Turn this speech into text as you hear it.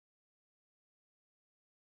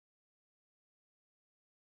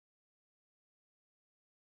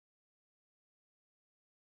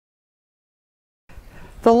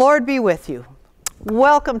The Lord be with you.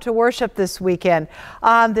 Welcome to worship this weekend.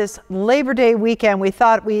 On this Labor Day weekend, we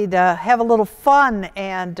thought we'd have a little fun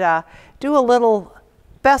and do a little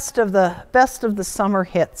best of the summer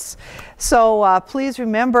hits. So please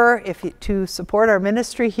remember to support our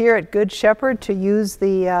ministry here at Good Shepherd, to use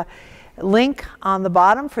the link on the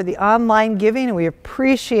bottom for the online giving, and we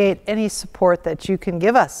appreciate any support that you can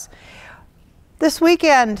give us. This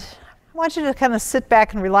weekend, I want you to kind of sit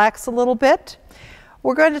back and relax a little bit.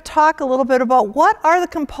 We're going to talk a little bit about what are the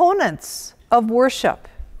components of worship,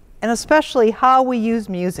 and especially how we use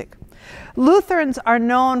music. Lutherans are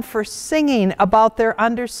known for singing about their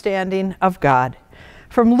understanding of God.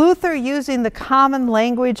 From Luther using the common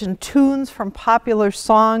language and tunes from popular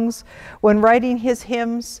songs when writing his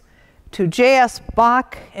hymns, to J.S.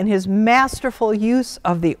 Bach and his masterful use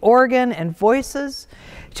of the organ and voices,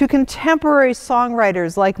 to contemporary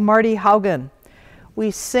songwriters like Marty Haugen, we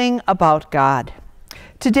sing about God.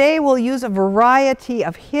 Today we'll use a variety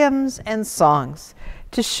of hymns and songs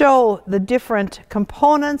to show the different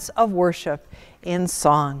components of worship in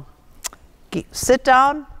song. Sit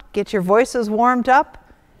down, get your voices warmed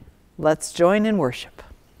up. Let's join in worship.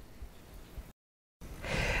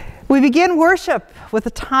 We begin worship with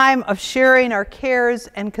a time of sharing our cares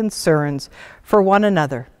and concerns for one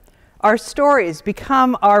another. Our stories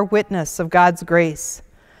become our witness of God's grace.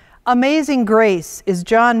 Amazing Grace is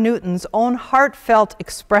John Newton's own heartfelt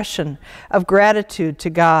expression of gratitude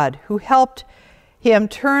to God, who helped him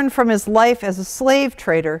turn from his life as a slave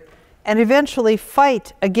trader and eventually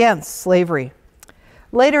fight against slavery.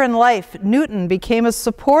 Later in life, Newton became a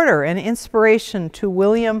supporter and inspiration to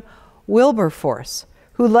William Wilberforce,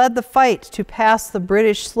 who led the fight to pass the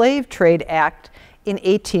British Slave Trade Act in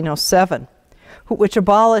 1807, which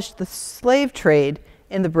abolished the slave trade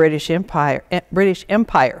in the British Empire.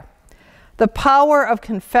 The power of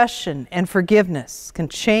confession and forgiveness can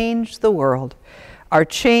change the world. Our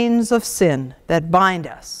chains of sin that bind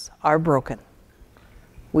us are broken.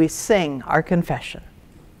 We sing our confession.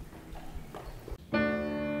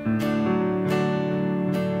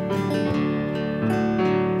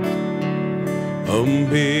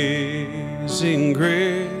 Amazing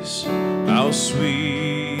grace, how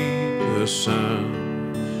sweet the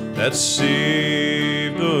sound that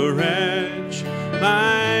saved a wretch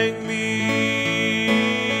like me.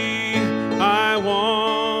 I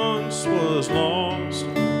once was lost,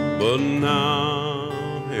 but now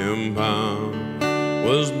am found,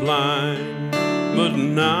 was blind, but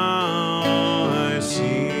now I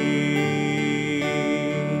see.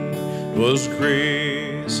 'Twas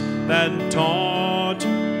grace that taught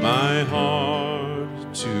my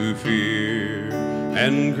heart to fear,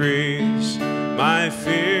 and grace my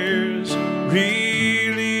fears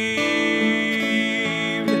relieved.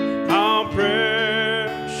 How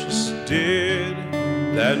precious did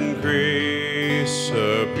that grace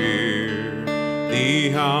appear,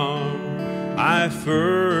 the hour I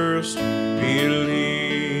first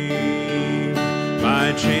believed.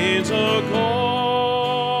 My chains are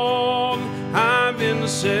gone, I've been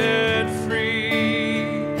set free.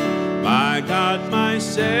 My God, my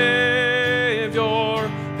Savior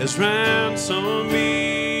has ransomed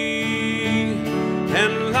me,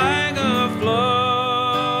 and like a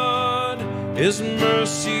flood His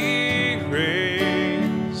mercy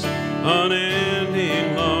reigns,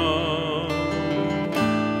 unending love,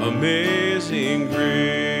 amazing grace.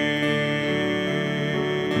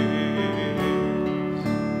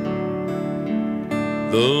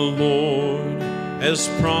 The Lord has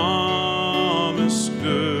promised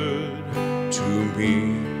good to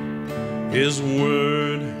me, His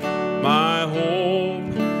word my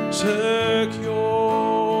hope secures.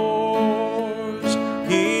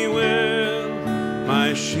 He will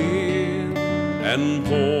my shield and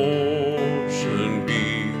portion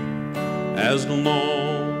be, as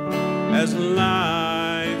long as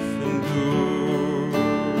life endures.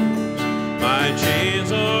 My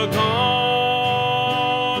chains are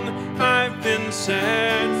gone, I've been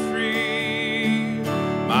set free.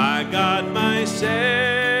 My God, my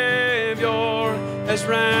Savior has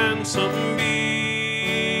ransomed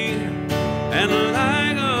me, and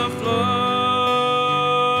like a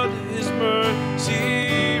flood His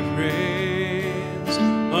mercy reigns,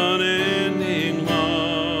 unending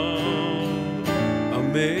love,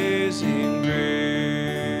 amazing grace.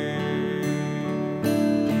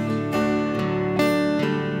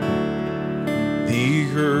 The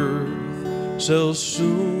earth shall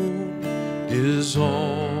soon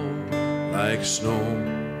dissolve like snow,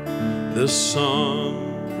 the sun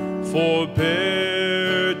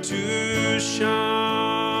forbear to shine,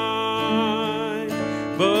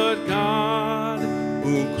 but God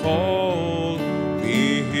who called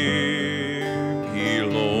me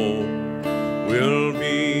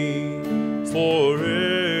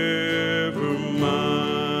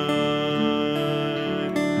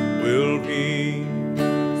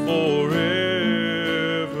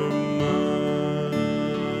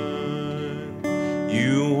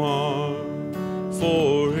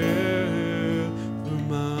forever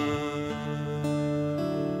mine.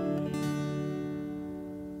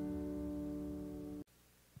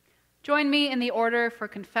 Join me in the order for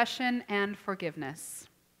confession and forgiveness.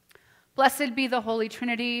 Blessed be the Holy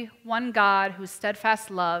Trinity, one God, whose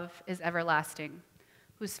steadfast love is everlasting,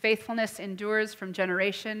 whose faithfulness endures from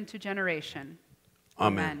generation to generation.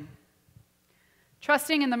 Amen.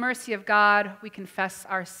 Trusting in the mercy of God, we confess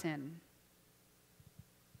our sin.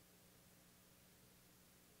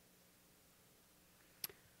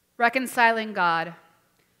 Reconciling God,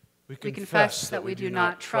 we confess that we do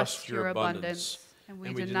not trust your abundance, and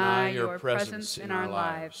we deny your presence in our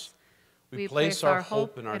lives. We place our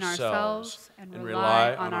hope in ourselves and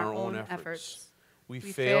rely on our own efforts. We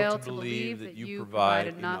fail to believe that you provide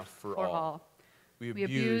enough for all. We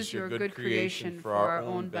abuse your good creation for our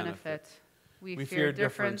own benefit. We fear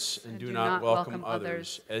difference and do not welcome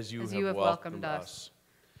others as you have welcomed us.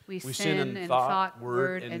 We sin in thought,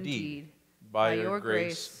 word, and deed. By your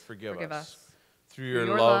grace, forgive us. Through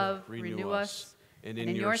your love, renew us, and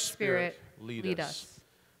in your Spirit, lead us,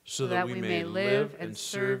 so that we may live and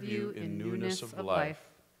serve you in newness of life.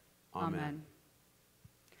 Amen.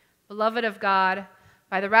 Beloved of God,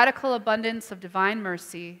 by the radical abundance of divine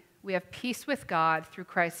mercy, we have peace with God through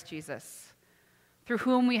Christ Jesus, through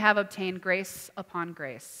whom we have obtained grace upon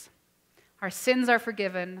grace. Our sins are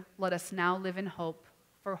forgiven. Let us now live in hope,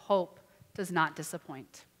 for hope does not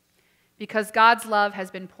disappoint, because God's love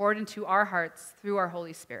has been poured into our hearts through our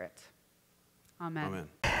Holy Spirit. Amen. Amen.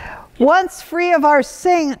 Once free of our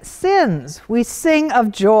sins, we sing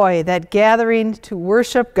of joy that gathering to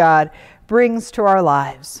worship God brings to our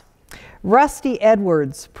lives. Rusty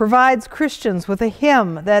Edwards provides Christians with a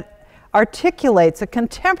hymn that articulates a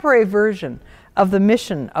contemporary version of the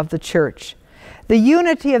mission of the church. The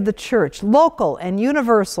unity of the church, local and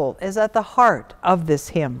universal, is at the heart of this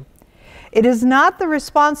hymn. It is not the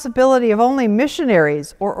responsibility of only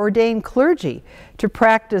missionaries or ordained clergy to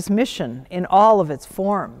practice mission in all of its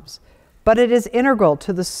forms, but it is integral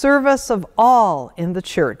to the service of all in the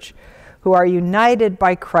church who are united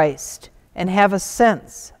by Christ and have a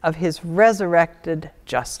sense of his resurrected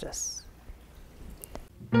justice.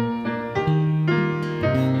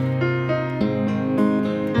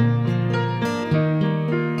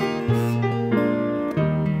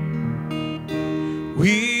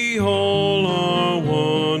 We all are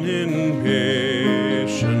one in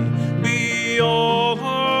mission. We all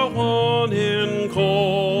are one in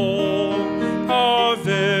call. Our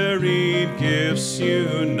varied gifts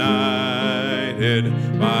united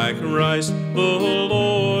by Christ, the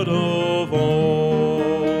Lord of all.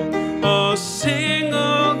 A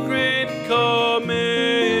single great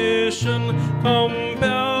commission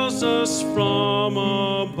compels us from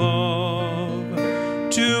above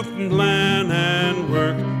to plan and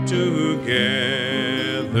work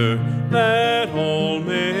together, that all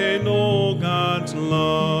may know God's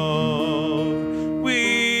love.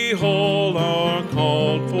 We all are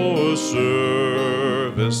called for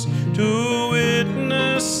service, to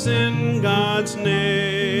witness in God's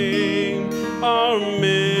name. Our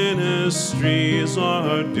ministries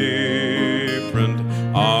are different,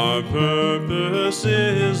 our purpose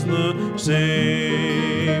is the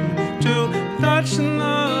same, to touch the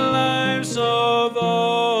lives of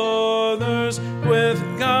others with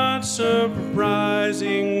God's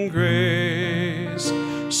surprising grace,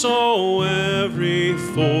 so every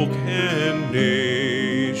folk and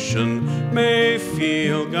nation may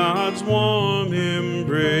feel God's warm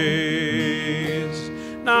embrace.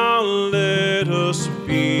 Now let us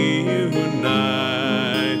be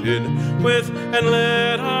united with, and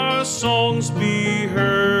let our songs be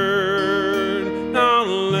heard. Now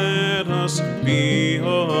let us be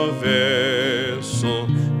a vessel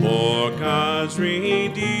for God's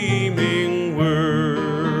redeeming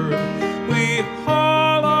word. We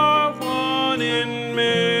all are one in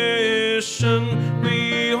mission.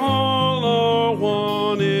 We all are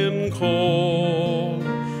one in call.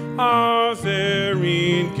 Our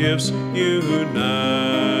varied gifts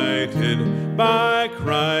united by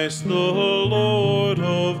Christ the Lord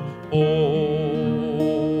of all.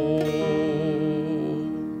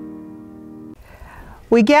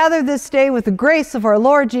 We gather this day with the grace of our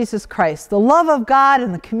Lord Jesus Christ, the love of God,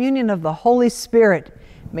 and the communion of the Holy Spirit.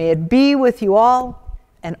 May it be with you all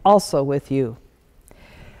and also with you.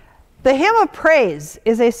 The hymn of praise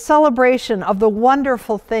is a celebration of the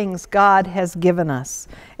wonderful things God has given us,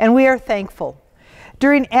 and we are thankful.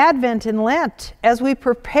 During Advent and Lent, as we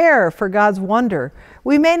prepare for God's wonder,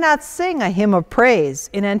 we may not sing a hymn of praise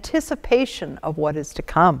in anticipation of what is to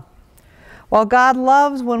come. While God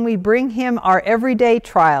loves when we bring him our everyday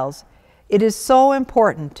trials, it is so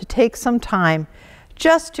important to take some time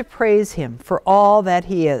just to praise him for all that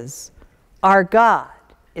he is. Our God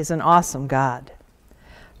is an awesome God.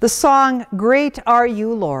 The song, Great Are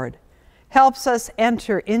You, Lord, helps us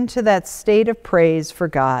enter into that state of praise for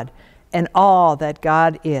God and all that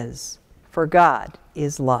God is, for God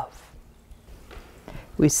is love.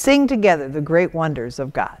 We sing together the great wonders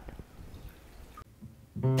of God.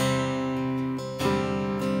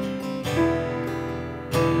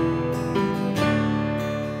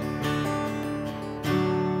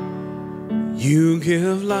 You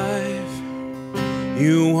give life,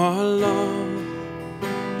 you are love,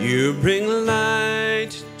 you bring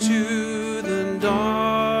light to the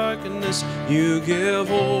darkness, you give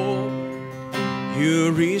hope,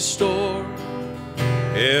 you restore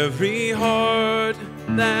every heart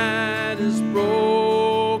that is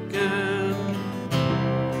broken.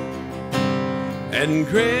 And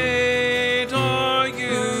great are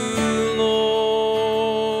you,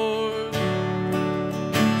 Lord.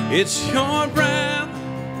 It's your breath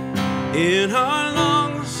in our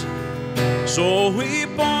lungs, so we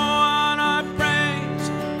pour out our praise,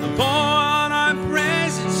 pour out our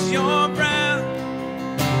praise. It's your breath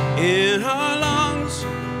in our lungs,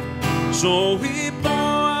 so we pour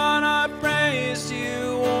out our praise to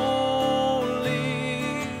you only.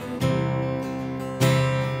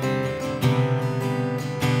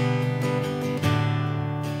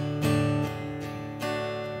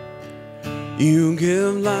 You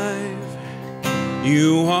give life,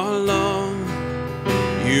 you are love,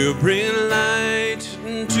 you bring light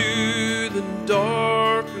into the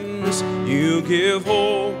darkness, you give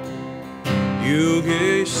hope, you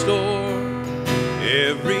restore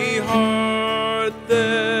every heart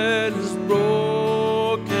that is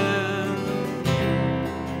broken.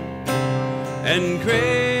 And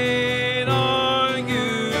great are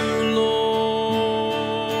you, Lord.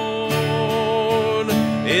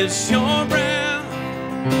 It's your breath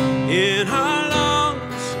in our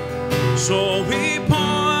lungs, so we pour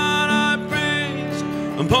out our praise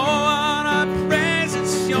and pour out our praise.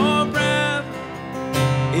 It's your breath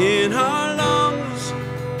in our lungs,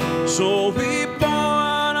 so we pour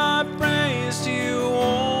out our praise to you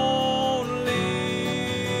only.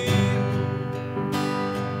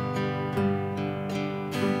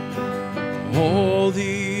 All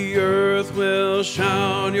the earth will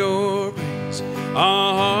shout your praise,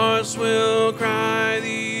 our hearts will cry,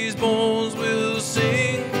 these bones will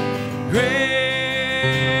sing.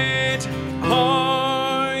 Great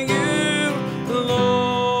are you,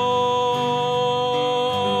 Lord.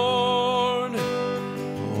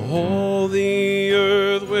 All the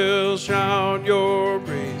earth will shout your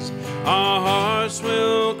praise, our hearts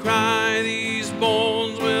will cry, these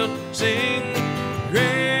bones will sing.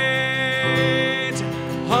 Great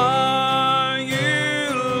are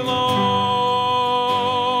you, Lord.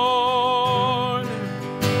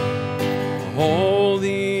 All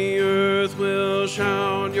the earth will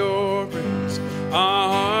shout your praise, our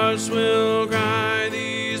hearts will cry,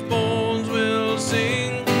 these bones will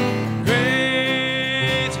sing.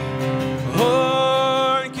 Great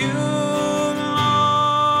are you,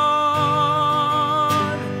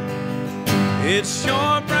 Lord. It's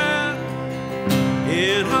your breath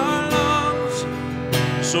in our lungs,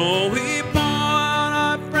 so we pour out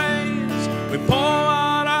our praise, we pour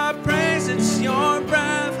out our praise. It's your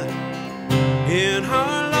breath in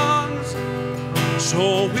our lungs,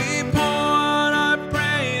 so we pour out our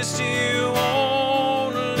praise to you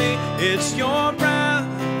only. It's your breath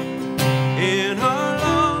in our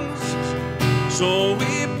lungs, so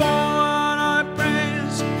we pour out our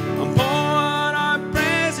praise and pour out our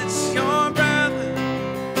praise. It's your breath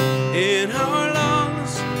in our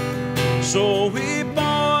lungs, so we pour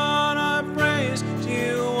out our praise to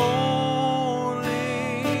you only.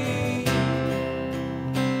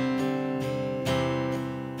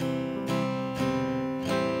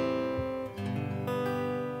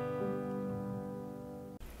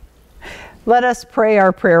 Let us pray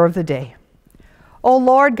our prayer of the day. O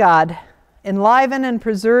Lord God, enliven and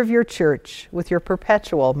preserve your church with your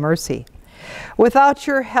perpetual mercy. Without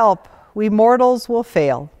your help, we mortals will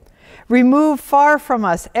fail. Remove far from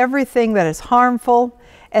us everything that is harmful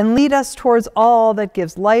and lead us towards all that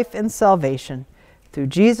gives life and salvation. Through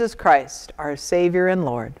Jesus Christ, our Savior and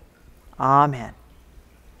Lord. Amen.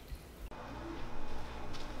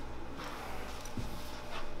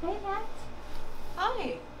 Hey, Matt.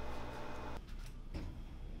 Hi.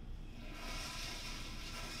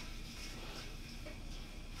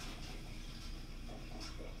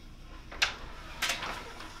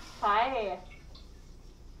 Hi.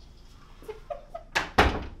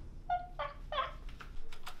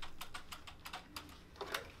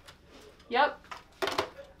 Yep.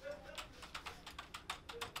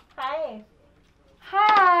 Hi.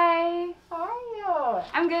 Hi. How are you?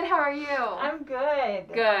 I'm good. How are you? I'm good.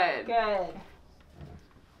 Good. Good.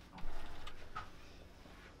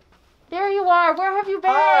 There you are. Where have you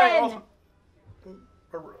been? Hi.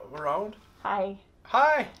 Around? Hi.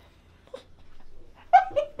 Hi.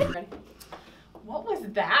 What was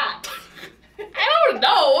that? I don't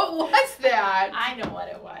know. What was that? I know what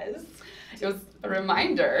it was. It was a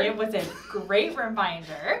reminder. It was a great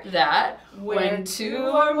reminder that when two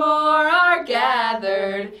or more are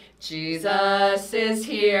gathered, Jesus is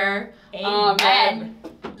here. Amen.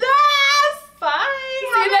 Yes! Bye. See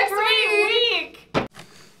you Have a next great week.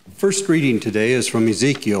 First reading today is from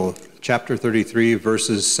Ezekiel chapter 33,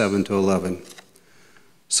 verses 7 to 11.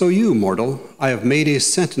 So you, mortal, I have made a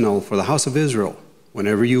sentinel for the house of Israel.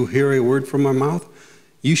 Whenever you hear a word from my mouth,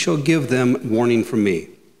 you shall give them warning from me.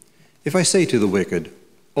 If I say to the wicked,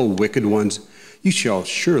 O wicked ones, you shall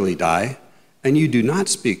surely die, and you do not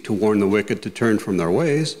speak to warn the wicked to turn from their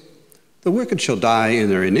ways, the wicked shall die in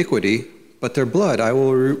their iniquity, but their blood I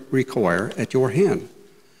will require at your hand.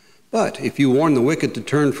 But if you warn the wicked to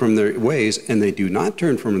turn from their ways, and they do not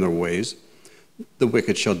turn from their ways, the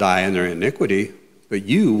wicked shall die in their iniquity, but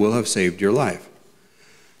you will have saved your life.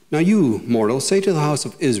 Now you, mortal, say to the house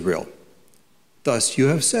of Israel, thus you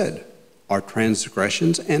have said, our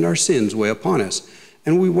transgressions and our sins weigh upon us,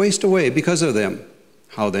 and we waste away because of them.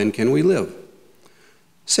 How then can we live?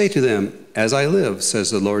 Say to them, as I live, says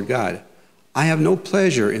the Lord God, I have no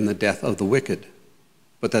pleasure in the death of the wicked,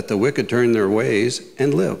 but that the wicked turn their ways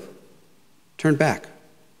and live. Turn back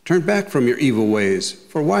from your evil ways,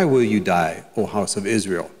 for why will you die, O house of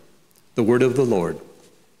Israel? The word of the Lord.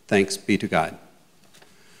 Thanks be to God.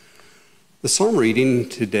 The psalm reading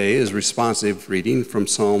today is responsive reading from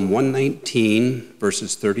Psalm 119,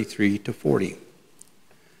 verses 33 to 40.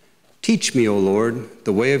 Teach me, O Lord,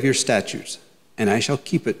 the way of your statutes, and I shall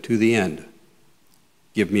keep it to the end.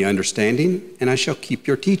 Give me understanding, and I shall keep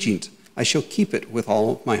your teachings. I shall keep it with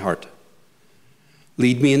all my heart.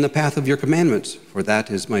 Lead me in the path of your commandments, for that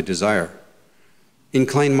is my desire.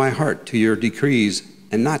 Incline my heart to your decrees,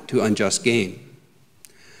 and not to unjust gain.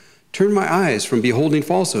 Turn my eyes from beholding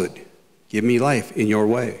falsehood. Give me life in your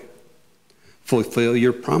way. Fulfill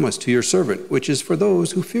your promise to your servant, which is for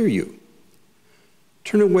those who fear you.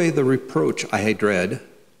 Turn away the reproach I dread,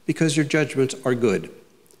 because your judgments are good.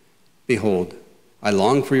 Behold, I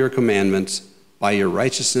long for your commandments. By your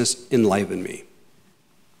righteousness enliven me.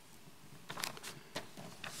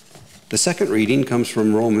 The second reading comes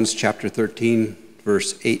from Romans chapter 13,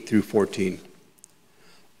 verse 8 through 14.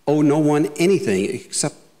 Owe no one anything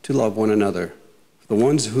except to love one another. The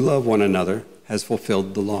ones who love one another has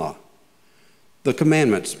fulfilled the law. The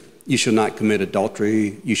commandments, you shall not commit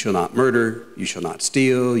adultery, you shall not murder, you shall not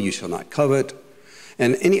steal, you shall not covet,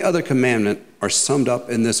 and any other commandment are summed up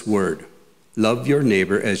in this word, love your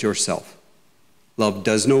neighbor as yourself. Love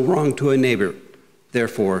does no wrong to a neighbor,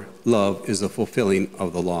 therefore love is the fulfilling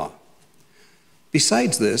of the law.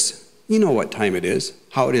 Besides this, you know what time it is,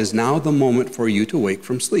 how it is now the moment for you to wake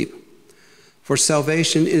from sleep. For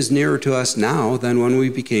salvation is nearer to us now than when we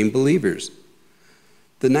became believers.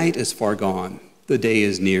 The night is far gone, the day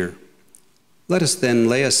is near. Let us then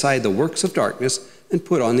lay aside the works of darkness and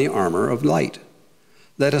put on the armor of light.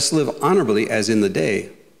 Let us live honorably as in the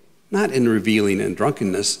day, not in reveling and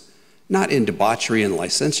drunkenness, not in debauchery and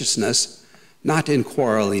licentiousness, not in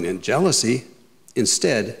quarreling and jealousy.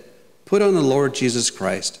 Instead, put on the Lord Jesus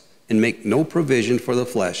Christ and make no provision for the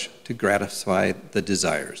flesh to gratify the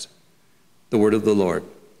desires. The word of the Lord.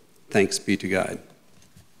 Thanks be to God.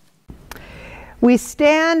 We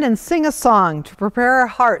stand and sing a song to prepare our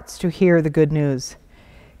hearts to hear the good news.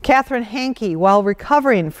 Catherine Hankey, while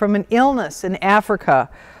recovering from an illness in Africa,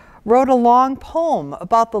 wrote a long poem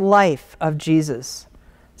about the life of Jesus.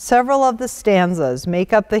 Several of the stanzas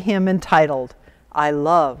make up the hymn entitled, I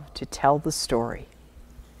Love to Tell the Story.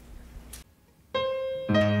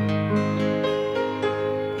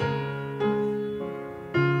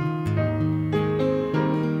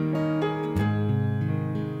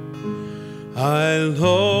 I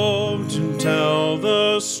love to tell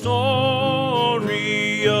the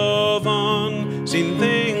story of unseen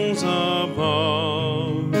things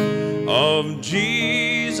above, of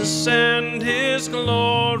Jesus and his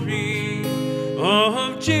glory,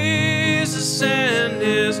 of Jesus and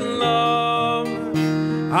his love.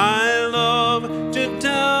 I love to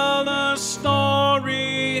tell the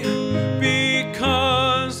story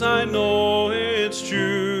because I know it's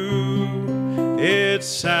true. It's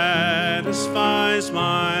satisfies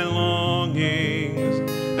my longings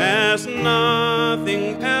as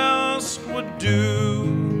nothing else would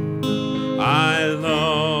do. I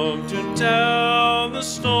love to tell the the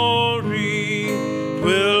story,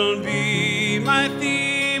 'twill be my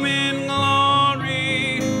theme in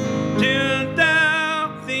glory, to tell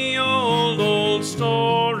the old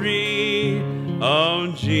story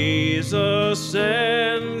of Jesus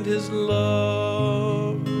and his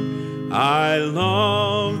love. I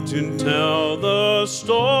love to tell the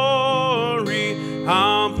story,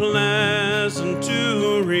 how pleasant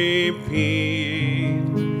to repeat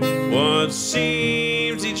what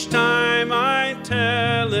seems each time I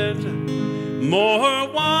tell it more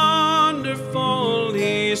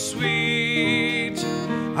wonderfully sweet.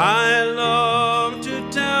 I love to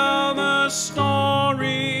tell the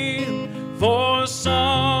story, for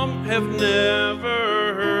some have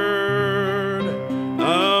never heard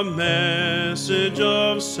a message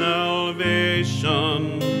of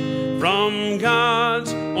salvation from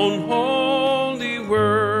God's own holy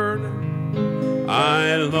word.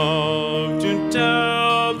 I love to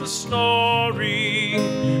tell the story,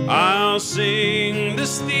 I'll sing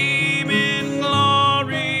this theme in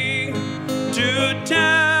glory, to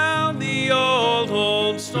tell the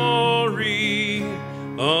old story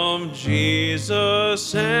of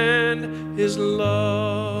Jesus and his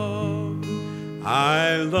love.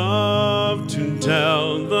 I love to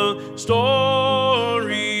tell the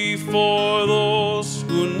story for those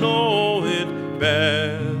who know it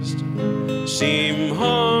best, seem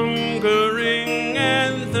hungering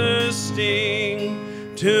and thirsting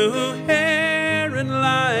to hear it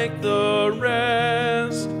like the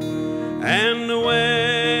rest. And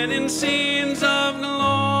when in scenes of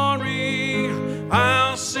glory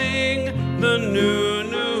I'll sing the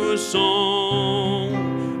new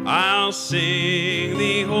song, I'll sing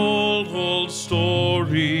the old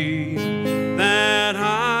story that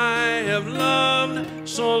I have loved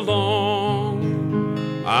so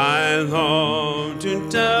long. I love to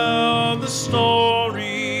tell the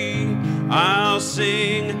story, I'll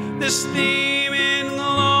sing this theme in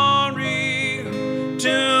glory,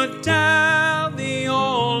 to tell the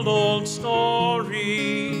old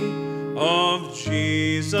story of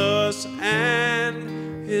Jesus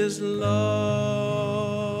and his love.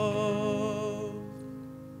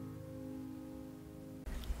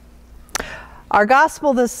 Our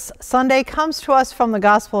gospel this Sunday comes to us from the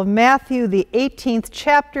Gospel of Matthew, the 18th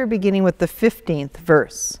chapter, beginning with the 15th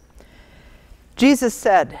verse. Jesus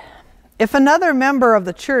said, "If another member of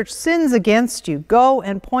the church sins against you, go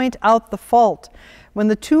and point out the fault when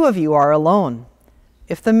the two of you are alone.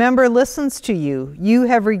 If the member listens to you, you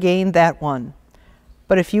have regained that one.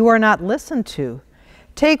 But if you are not listened to,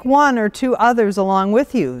 take one or two others along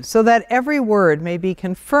with you, so that every word may be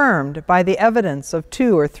confirmed by the evidence of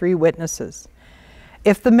 2 or 3 witnesses.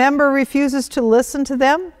 If the member refuses to listen to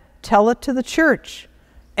them, tell it to the church.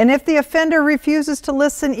 And if the offender refuses to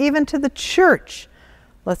listen even to the church,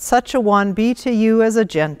 let such a one be to you as a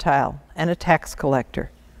Gentile and a tax collector.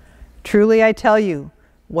 Truly I tell you,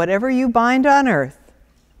 whatever you bind on earth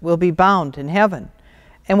will be bound in heaven,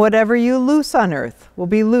 and whatever you loose on earth will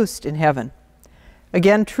be loosed in heaven.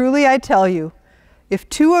 Again, truly I tell you, if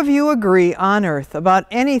 2 of you agree on earth about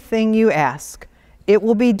anything you ask, it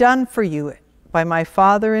will be done for you by my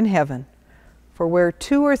Father in heaven. For where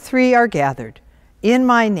 2 or 3 are gathered in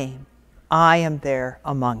my name, I am there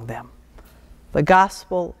among them." The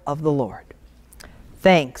Gospel of the Lord.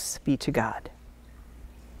 Thanks be to God.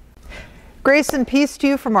 Grace and peace to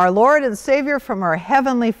you from our Lord and Savior, from our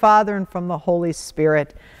Heavenly Father, and from the Holy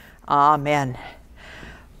Spirit. Amen.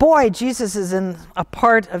 Boy, Jesus is in a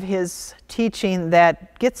part of his teaching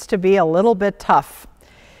that gets to be a little bit tough.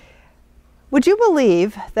 Would you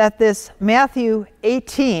believe that this Matthew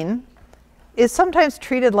 18 is sometimes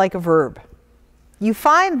treated like a verb? You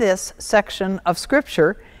find this section of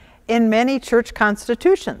Scripture in many church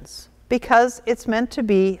constitutions because it's meant to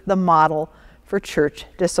be the model for church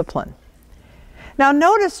discipline. Now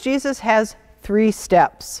notice Jesus has 3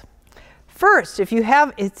 steps. First,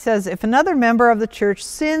 it says, if another member of the church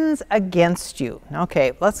sins against you.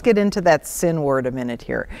 Okay, let's get into that sin word a minute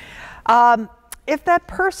here. If that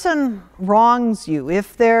person wrongs you,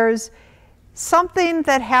 if there's something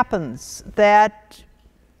that happens that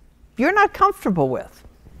you're not comfortable with,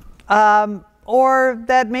 or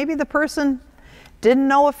that maybe the person didn't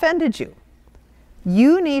know offended you,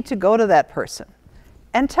 you need to go to that person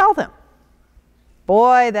and tell them.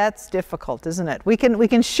 Boy, that's difficult, isn't it? We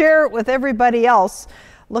can share it with everybody else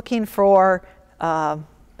looking for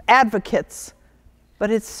advocates, but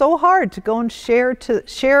it's so hard to go and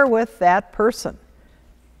share with that person.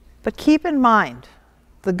 But keep in mind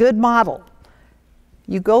the good model.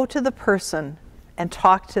 You go to the person and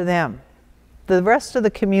talk to them. The rest of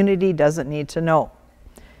the community doesn't need to know.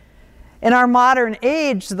 In our modern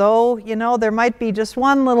age, though, you know, there might be just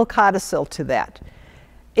one little codicil to that.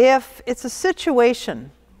 If it's a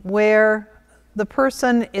situation where the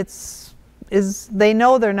person they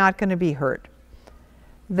know they're not going to be hurt,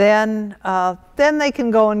 then they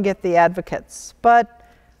can go and get the advocates. But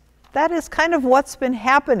that is kind of what's been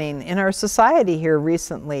happening in our society here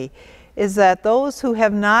recently, is that those who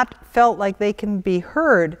have not felt like they can be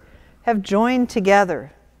heard have joined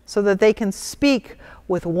together so that they can speak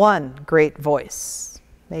with one great voice.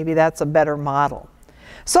 Maybe that's a better model.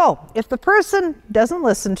 So if the person doesn't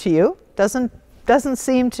listen to you, doesn't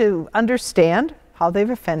seem to understand how they've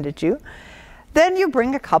offended you, then you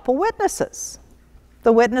bring a couple witnesses.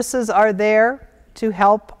 The witnesses are there to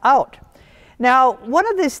help out. Now, one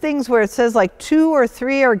of these things where it says like 2 or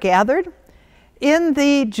 3 are gathered, in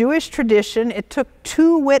the Jewish tradition, it took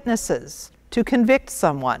 2 witnesses to convict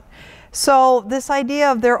someone. So this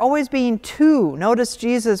idea of there always being 2, notice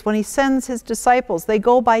Jesus, when he sends his disciples, they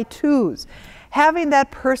go by 2s. Having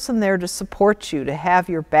that person there to support you, to have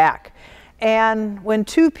your back. And when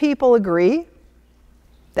 2 people agree,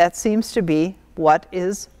 that seems to be what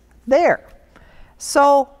is there.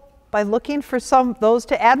 So by looking for those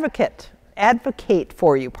to advocate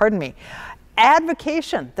for you,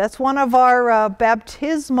 Advocation, that's one of our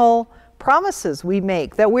baptismal promises we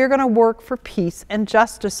make, that we're going to work for peace and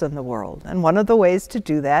justice in the world. And one of the ways to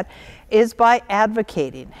do that is by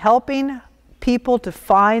advocating, helping people to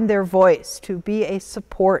find their voice, to be a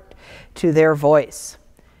support to their voice.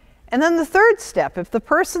 And then the third step, if the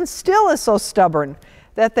person still is so stubborn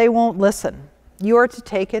that they won't listen, you are to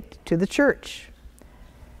take it to the church.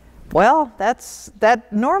 Well,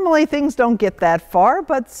 normally things don't get that far,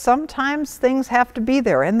 but sometimes things have to be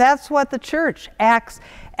there. And that's what the church acts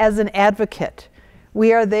as an advocate.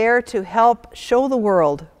 We are there to help show the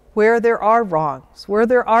world where there are wrongs, where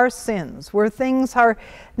there are sins, where things are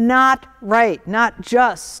not right, not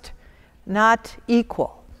just, not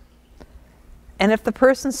equal. And if the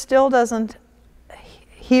person still doesn't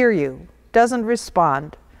hear you, doesn't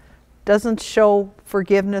respond, doesn't show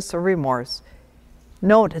forgiveness or remorse,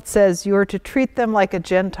 note, it says you are to treat them like a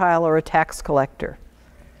Gentile or a tax collector.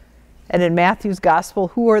 And in Matthew's gospel,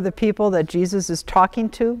 who are the people that Jesus is talking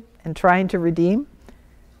to and trying to redeem?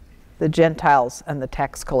 The Gentiles and the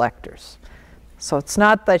tax collectors. So it's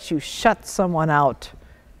not that you shut someone out,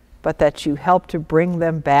 but that you help to bring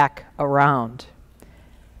them back around.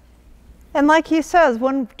 And like he says,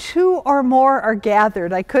 when 2 or more are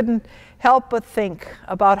gathered, I couldn't help but think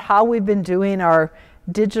about how we've been doing our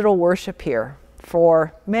digital worship here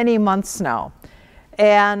for many months now.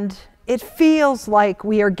 And it feels like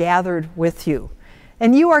we are gathered with you.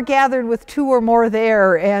 And you are gathered with 2 or more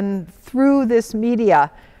there, and through this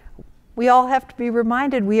media, we all have to be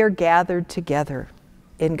reminded we are gathered together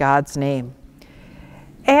in God's name.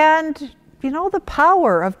 And, you know, the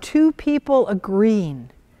power of 2 people agreeing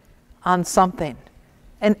on something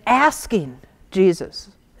and asking Jesus.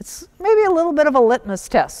 It's maybe a little bit of a litmus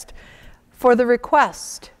test for the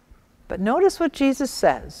request. But notice what Jesus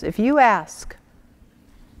says. If you ask,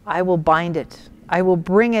 I will bind it. I will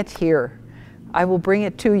bring it here. I will bring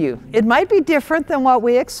it to you. It might be different than what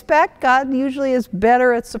we expect. God usually is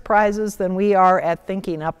better at surprises than we are at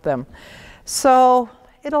thinking up them. So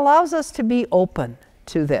it allows us to be open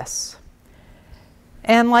to this.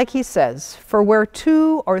 And like he says, for where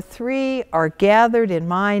 2 or 3 are gathered in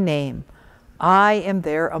my name, I am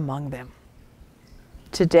there among them.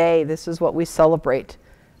 Today, this is what we celebrate,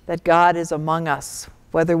 that God is among us,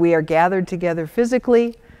 whether we are gathered together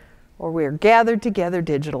physically or we are gathered together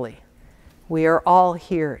digitally. We are all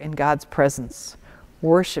here in God's presence,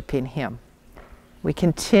 worshiping him. We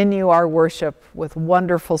continue our worship with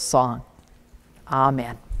wonderful song.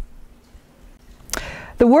 Amen.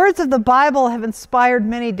 The words of the Bible have inspired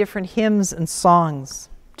many different hymns and songs.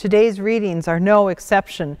 Today's readings are no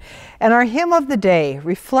exception, and our hymn of the day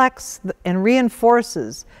reflects and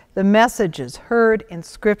reinforces the messages heard in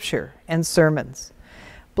Scripture and sermons.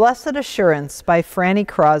 Blessed Assurance by Franny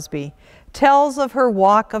Crosby tells of her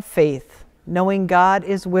walk of faith, knowing God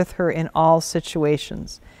is with her in all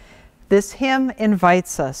situations. This hymn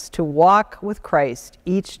invites us to walk with Christ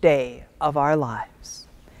each day of our lives.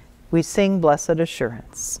 We sing Blessed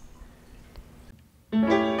Assurance.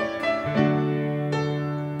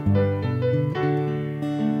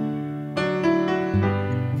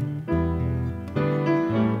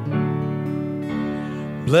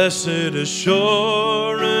 Blessed assurance,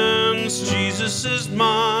 Jesus is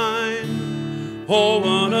mine. Oh,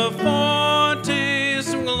 what a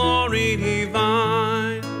foretaste of glory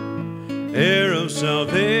divine. Heir of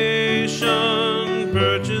salvation,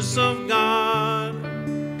 purchase of God,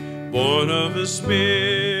 born of His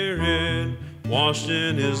Spirit, washed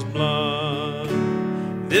in his blood.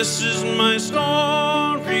 This is my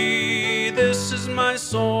story, this is my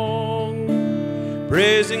song,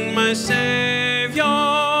 praising my Savior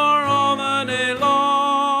all the day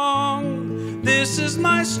long. This is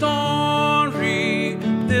my story,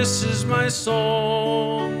 this is my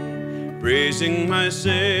song, praising my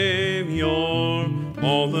Savior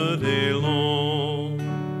all the day long.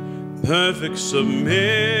 Perfect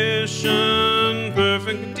submission,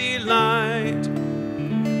 perfect delight,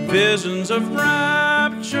 visions of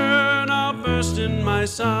rapture now burst in my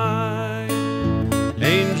sight.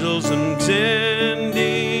 Angels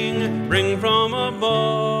attending ring from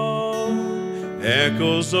above,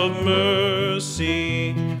 echoes of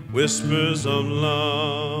mercy, whispers of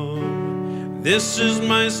love. This is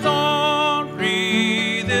my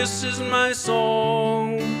story, this is my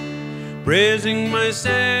song, praising my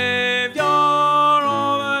Savior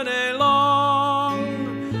all the day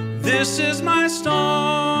long. This is my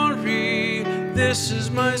story, this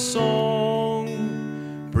is my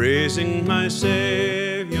song, praising my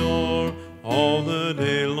Savior all the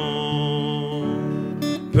day long.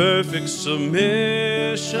 Perfect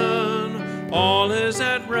submission, all is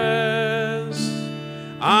at rest.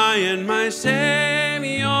 I and my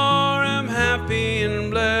Savior am happy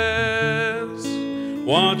and blessed,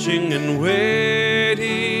 watching and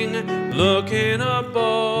waiting, looking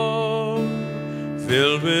above,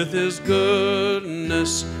 filled with his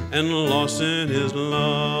goodness and lost in his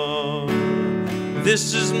love.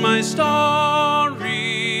 This is my story,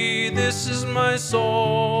 this is my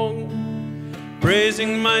song,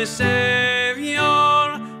 praising my Savior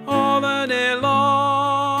all the day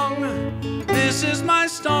long. This is my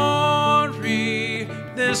story,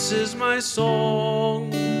 this is my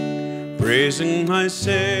song, praising my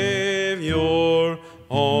Savior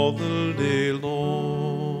all the day long.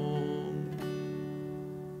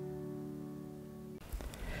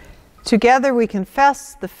 Together we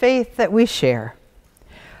confess the faith that we share.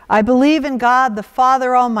 I believe in God, the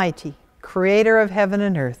Father Almighty, creator of heaven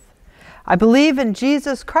and earth. I believe in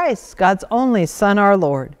Jesus Christ, God's only Son, our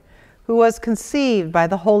Lord, who was conceived by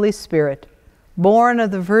the Holy Spirit, born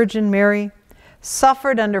of the Virgin Mary,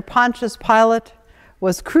 suffered under Pontius Pilate,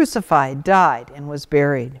 was crucified, died, and was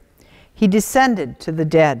buried. He descended to the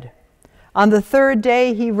dead. On the third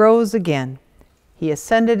day he rose again. He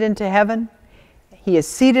ascended into heaven. He is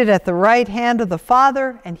seated at the right hand of the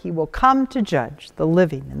Father, and he will come to judge the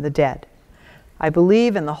living and the dead. I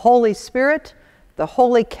believe in the Holy Spirit, the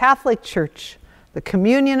Holy Catholic Church, the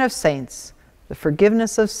communion of saints, the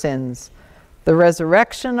forgiveness of sins, the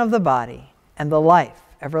resurrection of the body, and the life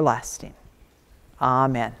everlasting.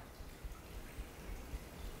 Amen.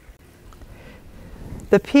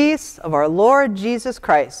 The peace of our Lord Jesus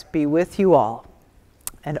Christ be with you all,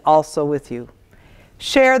 and also with you.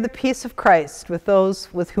 Share the peace of Christ with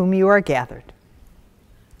those with whom you are gathered.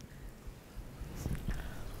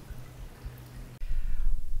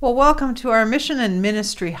 Well, welcome to our mission and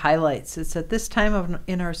ministry highlights. It's at this time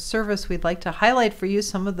in our service we'd like to highlight for you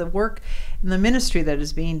some of the work and the ministry that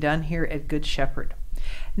is being done here at Good Shepherd.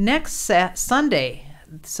 Next Sunday,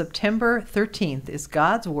 September 13th, is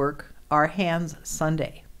God's Work, Our Hands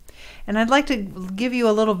Sunday. And I'd like to give you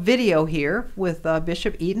a little video here with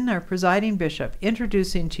Bishop Eaton, our presiding bishop,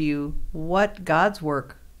 introducing to you what God's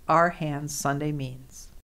Work, Our Hands Sunday means.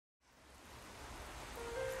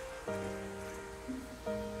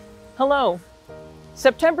 Hello.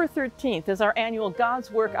 September 13th is our annual God's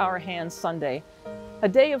Work, Our Hands Sunday, a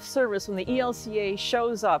day of service when the ELCA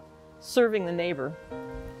shows up serving the neighbor.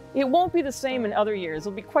 It won't be the same in other years.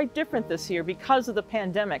 It'll be quite different this year because of the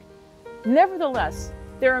pandemic. Nevertheless,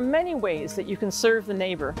 there are many ways that you can serve the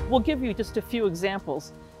neighbor. We'll give you just a few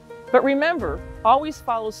examples. But remember, always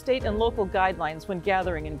follow state and local guidelines when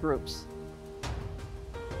gathering in groups.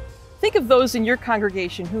 Think of those in your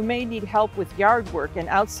congregation who may need help with yard work and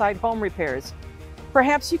outside home repairs.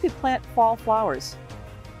 Perhaps you could plant fall flowers.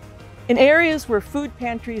 In areas where food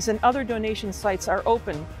pantries and other donation sites are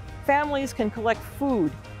open, families can collect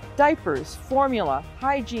food, diapers, formula,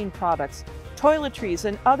 hygiene products, toiletries,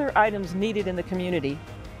 and other items needed in the community.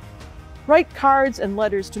 Write cards and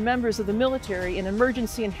letters to members of the military and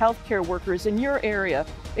emergency and healthcare workers in your area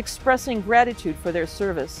expressing gratitude for their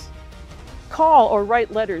service. Call or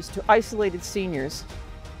write letters to isolated seniors.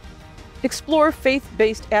 Explore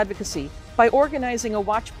faith-based advocacy by organizing a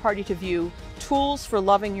watch party to view Tools for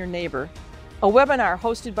Loving Your Neighbor, a webinar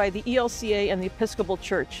hosted by the ELCA and the Episcopal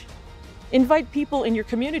Church. Invite people in your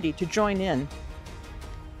community to join in.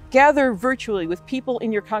 Gather virtually with people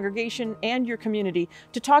in your congregation and your community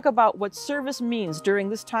to talk about what service means during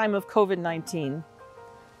this time of COVID-19.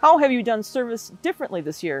 How have you done service differently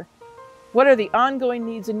this year? What are the ongoing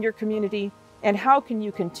needs in your community? And how can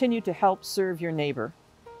you continue to help serve your neighbor?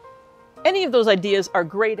 Any of those ideas are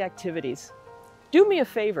great activities. Do me a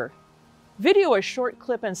favor. Video a short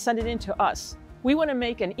clip and send it in to us. We want to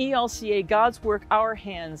make an ELCA God's Work Our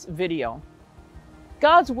Hands video.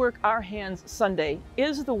 God's Work Our Hands Sunday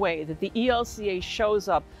is the way that the ELCA shows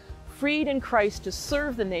up freed in Christ to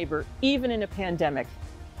serve the neighbor even in a pandemic.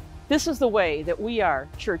 This is the way that we are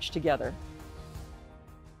church together.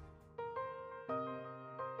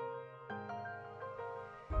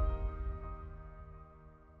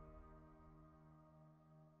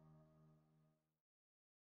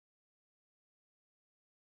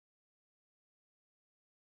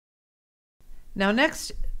 Now,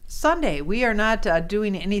 next Sunday, we are not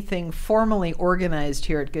doing anything formally organized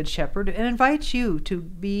here at Good Shepherd, and invite you to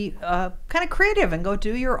be kind of creative and go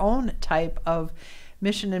do your own type of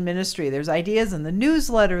mission and ministry. There's ideas in the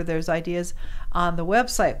newsletter, there's ideas on the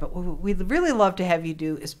website, but what we'd really love to have you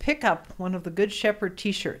do is pick up one of the Good Shepherd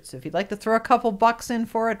t-shirts. If you'd like to throw a couple bucks in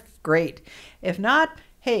for it, great. If not,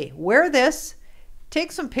 hey, wear this,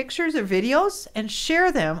 take some pictures or videos, and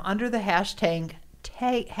share them under the hashtag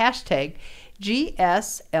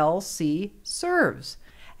GSLC serves.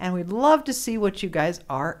 And we'd love to see what you guys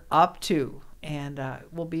are up to. And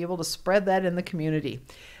we'll be able to spread that in the community.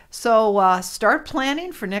 So start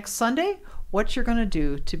planning for next Sunday what you're going to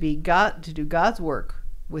do to do God's work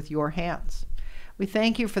with your hands. We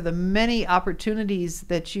thank you for the many opportunities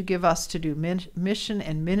that you give us to do mission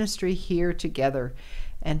and ministry here together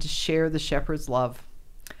and to share the shepherd's love.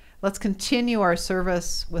 Let's continue our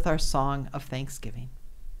service with our song of thanksgiving.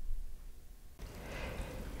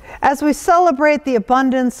 As we celebrate the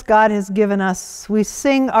abundance God has given us, we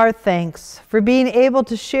sing our thanks for being able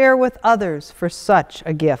to share with others for such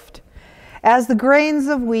a gift. As the grains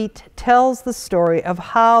of wheat tells the story of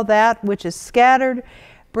how that which is scattered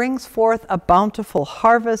brings forth a bountiful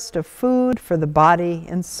harvest of food for the body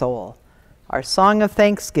and soul. Our song of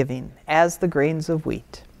thanksgiving, As the Grains of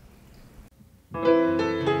Wheat.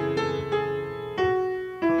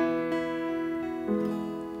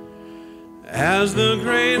 As the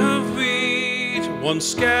grain of wheat, once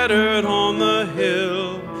scattered on the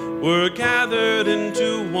hill, were gathered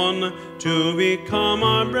into one to become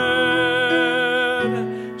our bread,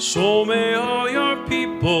 so may all your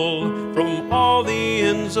people from all the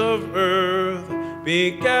ends of earth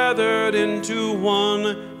be gathered into one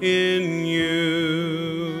in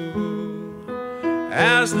you.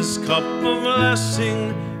 As this cup of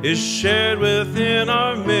blessing is shared within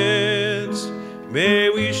our midst, may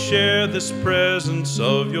we share this presence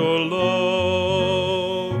of your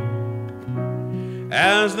love.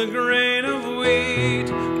 As the grain of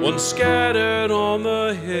wheat, once scattered on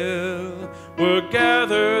the hill, were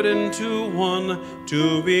gathered into one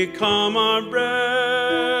to become our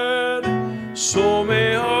bread, so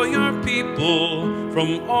may all your people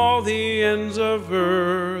from all the ends of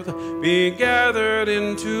earth be gathered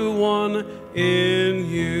into one in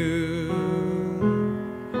you.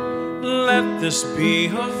 Let this be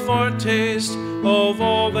a foretaste of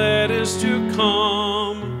all that is to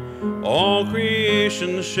come. All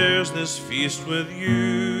creation shares this feast with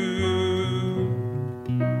you.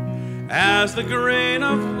 As the grain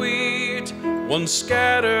of wheat, once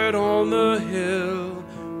scattered on the hill,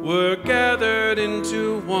 were gathered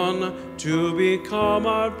into one to become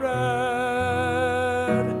our bread,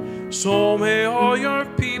 so may all your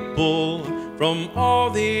people from all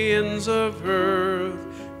the ends of earth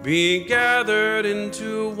be gathered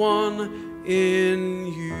into one in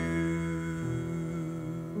you.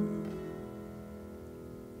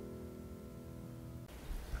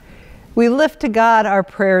 We lift to God our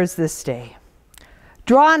prayers this day.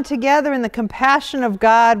 Drawn together in the compassion of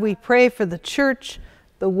God, we pray for the church,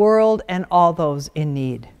 the world, and all those in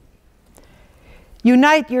need.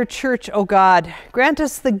 Unite your church, O God. Grant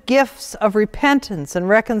us the gifts of repentance and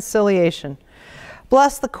reconciliation.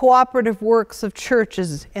 Bless the cooperative works of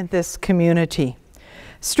churches in this community.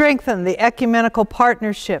 Strengthen the ecumenical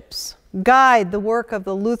partnerships. Guide the work of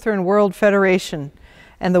the Lutheran World Federation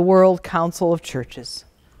and the World Council of Churches.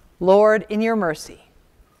 Lord, in your mercy,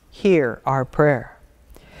 hear our prayer.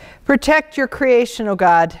 Protect your creation, O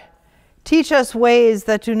God. Teach us ways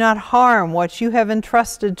that do not harm what you have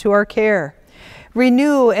entrusted to our care.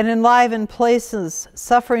 Renew and enliven places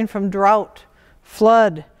suffering from drought,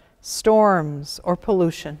 flood, storms, or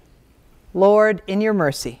pollution. Lord, in your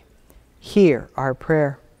mercy, hear our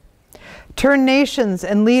prayer. Turn nations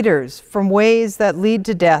and leaders from ways that lead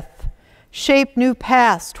to death. Shape new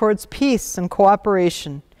paths towards peace and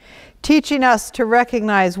cooperation, teaching us to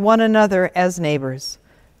recognize one another as neighbors.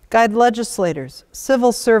 Guide legislators,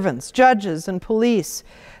 civil servants, judges, and police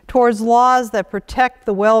towards laws that protect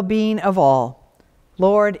the well-being of all.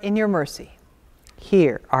 Lord, in your mercy,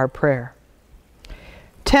 hear our prayer.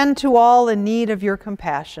 Tend to all in need of your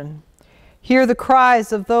compassion. Hear the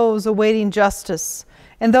cries of those awaiting justice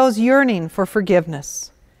and those yearning for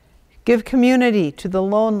forgiveness. Give community to the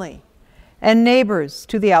lonely and neighbors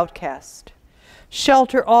to the outcast.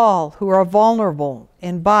 Shelter all who are vulnerable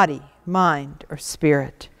in body, mind, or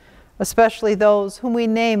spirit, especially those whom we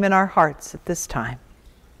name in our hearts at this time.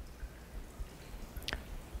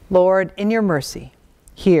 Lord, in your mercy,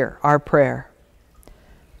 hear our prayer.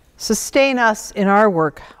 Sustain us in our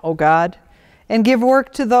work, O God, and give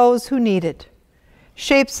work to those who need it.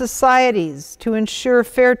 Shape societies to ensure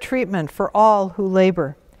fair treatment for all who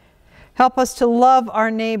labor. Help us to love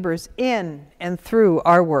our neighbors in and through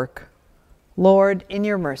our work. Lord, in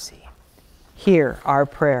your mercy, hear our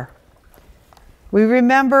prayer. We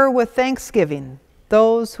remember with thanksgiving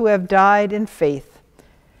those who have died in faith.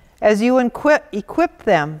 As you equip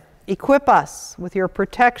them, equip us with your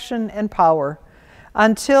protection and power,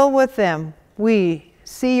 until with them we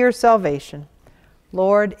see your salvation.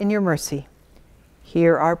 Lord, in your mercy,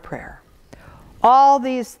 hear our prayer. All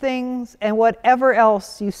these things and whatever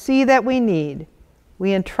else you see that we need,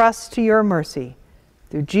 we entrust to your mercy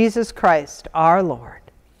through Jesus Christ our Lord.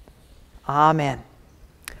 Amen.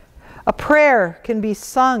 A prayer can be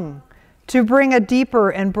sung to bring a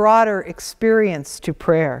deeper and broader experience to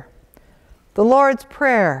prayer. The Lord's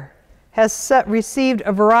Prayer has received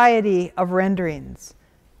a variety of renderings,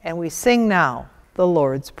 and we sing now the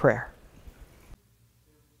Lord's Prayer.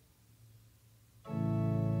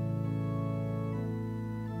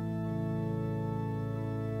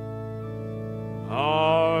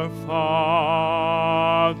 Our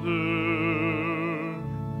Father,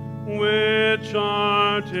 which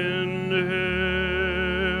art in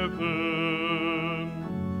heaven,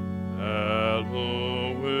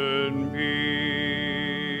 hallowed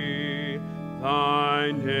be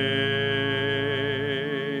thy name.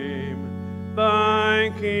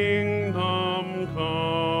 Thy kingdom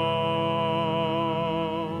come,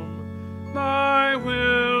 thy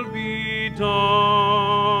will be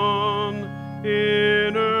done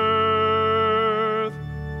in earth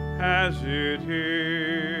as it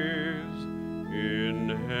is in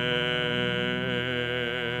heaven.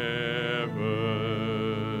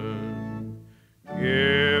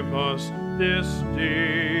 Give us this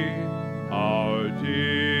day our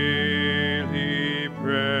daily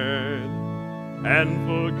bread, and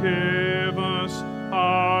forgive us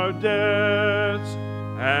our debts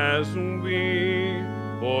as we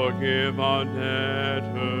forgive our debtors.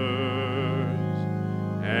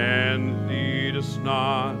 And lead us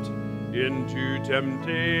not into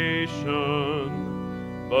temptation,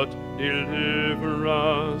 but deliver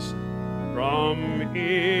us from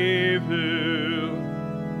evil.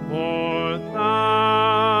 For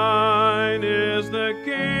thine is the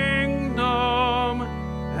kingdom,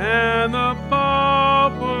 and the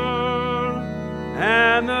power,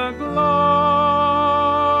 and the glory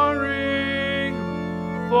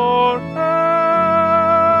forever.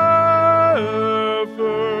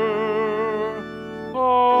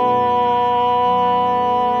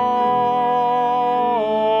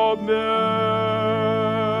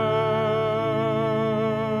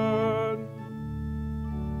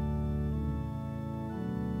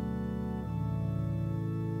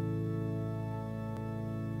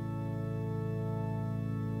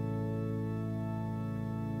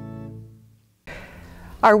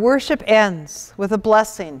 Our worship ends with a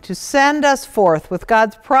blessing to send us forth with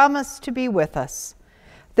God's promise to be with us.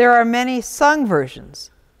 There are many sung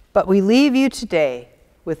versions, but we leave you today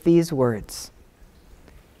with these words.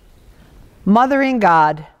 Mothering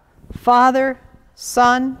God, Father,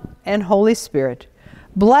 Son, and Holy Spirit,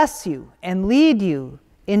 bless you and lead you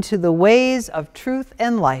into the ways of truth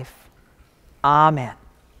and life. Amen.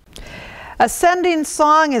 Ascending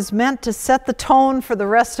song is meant to set the tone for the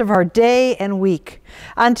rest of our day and week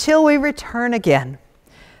until we return again.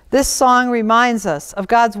 This song reminds us of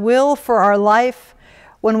God's will for our life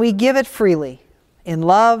when we give it freely, in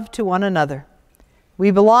love to one another. We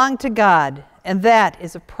belong to God, and that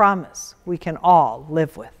is a promise we can all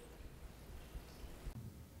live with.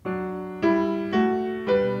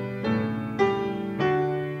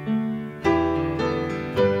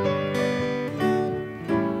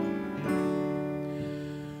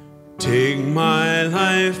 Take my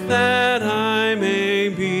life that I may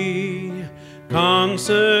be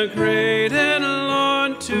consecrated,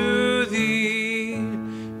 Lord, to Thee.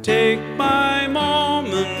 Take my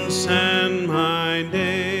moments and my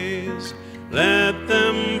days, let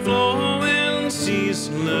them flow in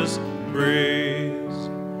ceaseless praise.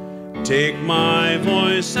 Take my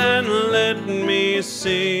voice and let me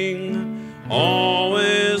sing,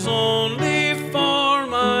 always only for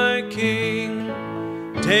my King.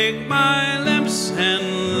 Take my lips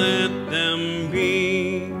and let them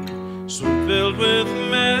be so filled with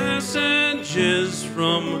messages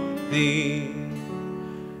from Thee.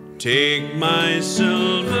 Take my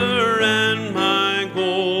silver and my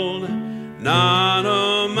gold, not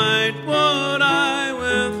a mite would I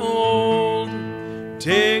withhold.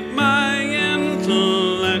 Take my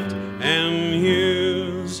intellect and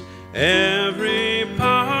use every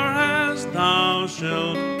power as Thou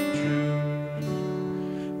shalt choose.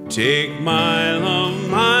 Take my love,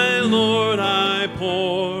 my Lord, I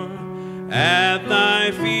pour at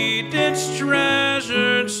Thy feet its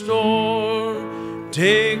treasured store.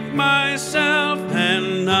 Take myself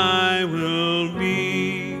and I will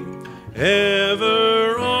be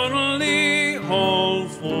ever only all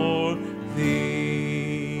for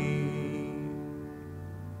Thee.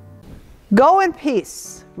 Go in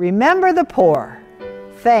peace. Remember the poor.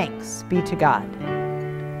 Thanks be to God.